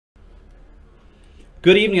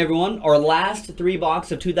Good evening, everyone. Our last 3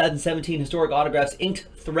 box of 2017 Historic Autographs Inked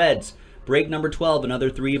Threads. Break number 12, another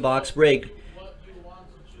 3-box break.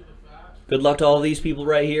 Good luck to all these people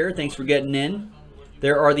right here. Thanks for getting in.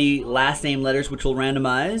 There are the last name letters, which will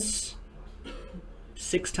randomize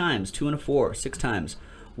 6 times. 2 and a 4. 6 times.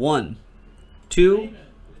 1, 2,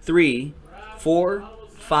 3, 4,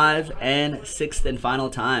 5, and 6th and final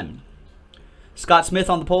time. Scott Smith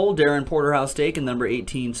on the pole. Darren Porterhouse Stake in number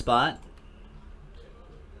 18 spot.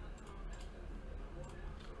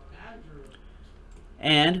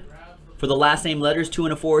 And for the last name letters, 2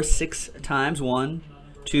 and a 4, 6 times. 1,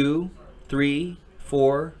 2, 3,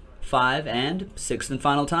 4, 5, and 6th and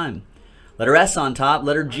final time. Letter S on top,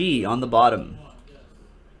 letter G on the bottom.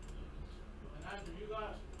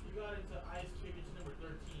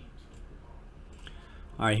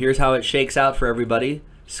 All right, here's how it shakes out for everybody.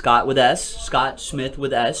 Scott with S, Scott Smith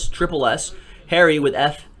with S, triple S, Harry with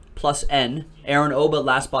F plus N, Aaron Oba,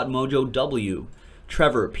 last spot Mojo W,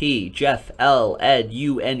 Trevor P, Jeff L, Ed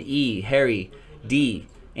U N E, Harry D,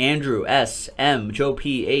 Andrew S, M, Joe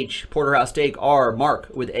P, H, Porterhouse Stake R, Mark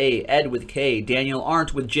with A, Ed with K, Daniel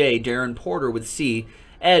Arndt with J, Darren Porter with C,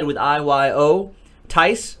 Ed with IYO,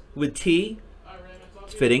 Tice with T,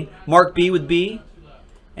 it's fitting, Mark B with B,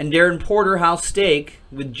 and Darren Porterhouse Stake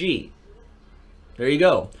with G. There you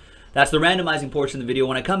go. That's the randomizing portion of the video.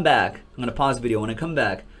 When I come back, I'm going to pause the video. When I come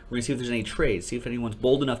back, we're going to see if there's any trades, see if anyone's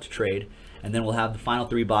bold enough to trade, and then we'll have the final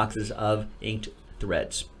 3 boxes of Inked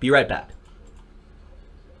Threads. Be right back.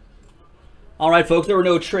 All right, folks, there were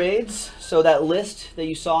no trades, so that list that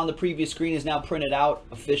you saw on the previous screen is now printed out.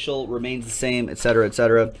 Official, remains the same, etc.,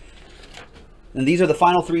 etc. And these are the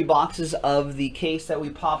final 3 boxes of the case that we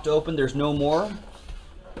popped open. There's no more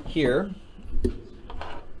here.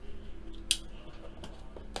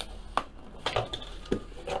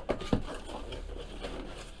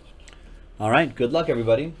 All right, good luck,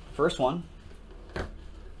 everybody. First one.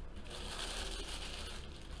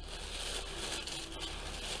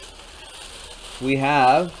 We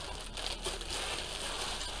have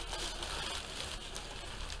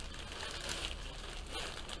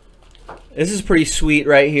this is pretty sweet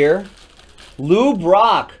right here. Lou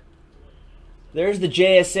Brock. There's the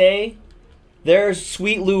JSA. There's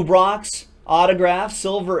sweet Lou Brock's autograph,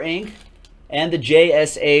 silver ink, and the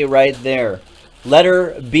JSA right there.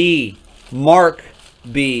 Letter B. Mark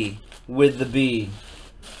B with the B.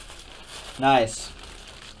 Nice.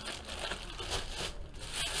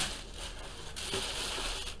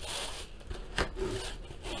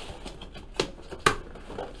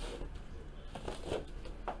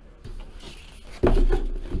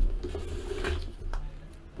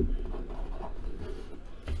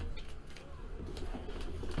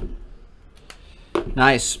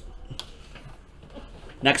 Nice.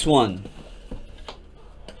 Next one.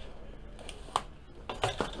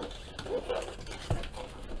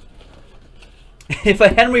 If a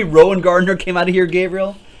Henry Rowan Gardner came out of here,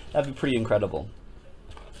 Gabriel, that'd be pretty incredible.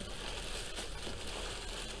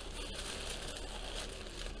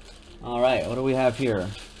 All right, what do we have here?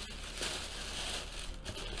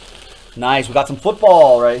 Nice, we got some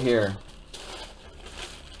football right here.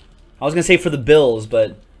 I was going to say for the Bills,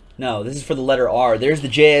 but no, this is for the letter R. There's the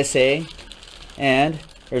JSA, and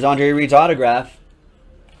there's Andre Reed's autograph.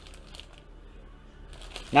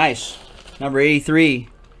 Nice. Number 83.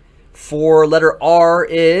 For letter R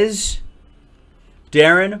is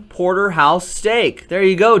Darren Porterhouse Stake. There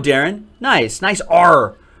you go, Darren. Nice. Nice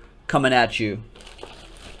R coming at you.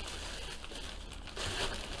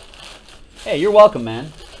 Hey, you're welcome,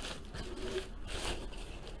 man.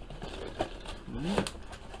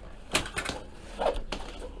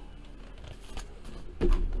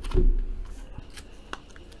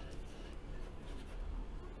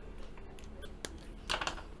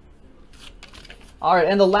 All right,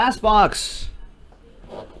 and the last box.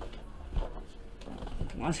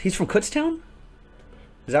 He's from Kutztown?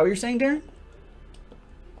 Is that what you're saying, Darren?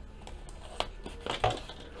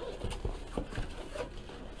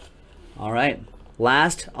 All right,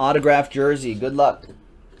 last autographed jersey. Good luck.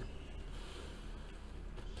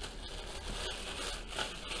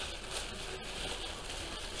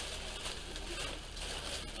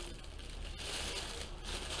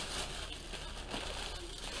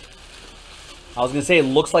 I was going to say, it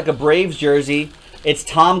looks like a Braves jersey. It's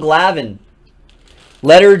Tom Glavine.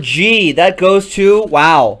 Letter G. That goes to,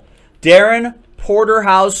 wow, Darren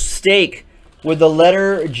Porterhouse Stake with the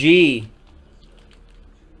letter G.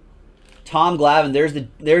 Tom Glavine.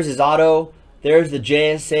 There's his auto. There's the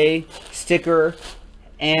JSA sticker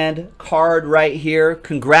and card right here.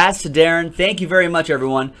 Congrats to Darren. Thank you very much,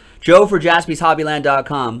 everyone. Joe for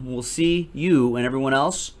JaspysHobbyland.com. We'll see you and everyone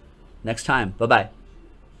else next time. Bye-bye.